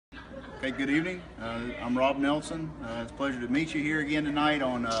Okay, good evening. I'm Rob Nelson. It's a pleasure to meet you here again tonight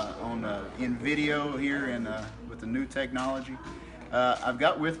on in video here and with the new technology. I've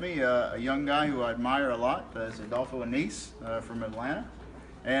got with me a young guy who I admire a lot. It's Adolfo Anise from Atlanta,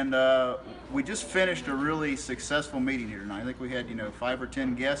 and we just finished a really successful meeting here tonight. I think we had 5 or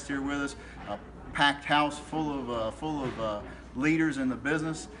 10 guests here with us, a packed house full of leaders in the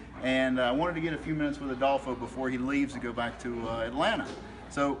business, and I wanted to get a few minutes with Adolfo before he leaves to go back to Atlanta.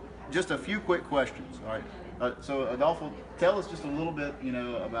 So just a few quick questions, all right? So Adolfo, tell us just a little bit,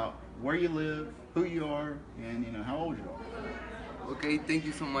 about where you live, who you are, and how old you are. Okay, thank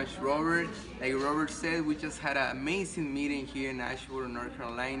you so much, Robert. Like Robert said, we just had an amazing meeting here in Asheville, North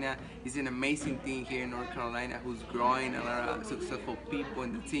Carolina. It's an amazing team here in North Carolina who's growing, a lot of successful people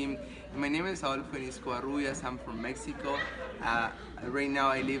in the team. My name is Adolfo Anise Covarrubias. I'm from Mexico. Right now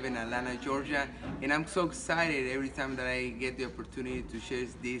I live in Atlanta, Georgia, and I'm so excited every time that I get the opportunity to share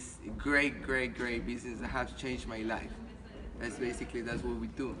this great business that has changed my life. That's what we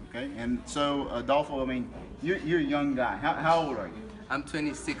do. Okay, and so Adolfo, you're a young guy. How old are you? I'm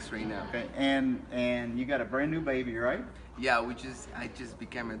 26 right now. Okay, and you got a brand new baby, right? Yeah, I just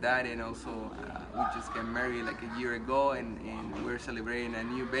became a dad, and also we just got married like a year ago, and we're celebrating a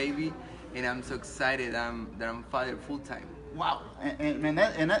new baby, and I'm so excited that I'm father full time. Wow, and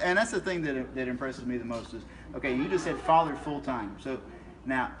that's the thing that impresses me the most is, okay, you just said father full time. So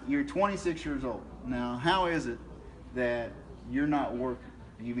now you're 26 years old. Now, how is it that you're not working?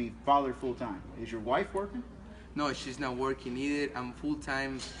 You mean father full time? Is your wife working? No, she's not working either. I'm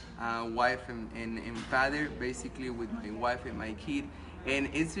full-time wife and father, basically with my wife and my kid. And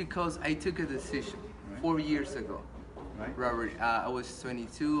it's because I took a decision 4 years ago. Right. Robert, I was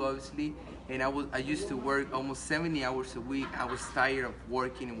 22, obviously, and I used to work almost 70 hours a week. I was tired of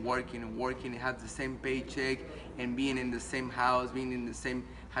working and have the same paycheck and being in the same house,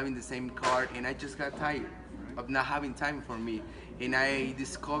 having the same car, and I just got tired of not having time for me. And I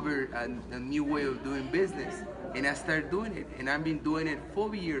discovered a new way of doing business, and I started doing it, and I've been doing it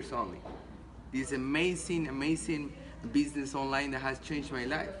 4 years only. This amazing business online that has changed my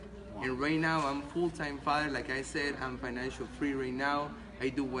life. And right now I'm full-time father. Like I said, I'm financial free right now. I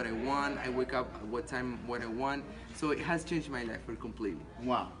do what I want. I wake up at what I want. So it has changed my life completely.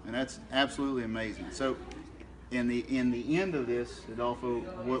 Wow, and that's absolutely amazing. So in the end of this, Adolfo,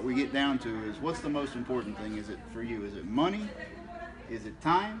 what we get down to is, what's the most important thing? Is it for you? Is it money? Is it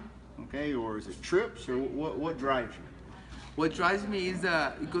time? Okay, or is it trips? Or what drives you? What drives me is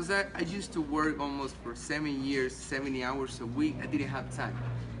because I used to work almost for 7 years, 70 hours a week. I didn't have time.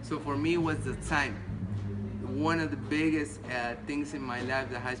 So for me, it was the time. One of the biggest things in my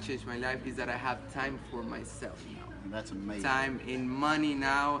life that has changed my life is that I have time for myself now. And that's amazing. Time and money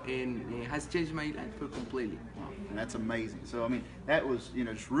now, and it has changed my life completely. Wow, and that's amazing. So that was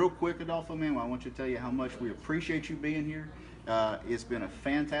just real quick, Adolfo, man. I want you to tell you how much we appreciate you being here. It's been a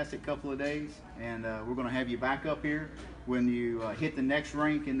fantastic couple of days, and we're going to have you back up here when you hit the next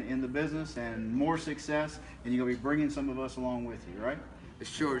rank in the business and more success, and you're going to be bringing some of us along with you, right?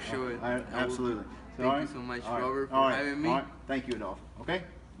 Sure. Absolutely. Thank you so much, Robert, for having me. All right. Thank you, Adolfo. Okay?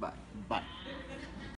 Bye. Bye.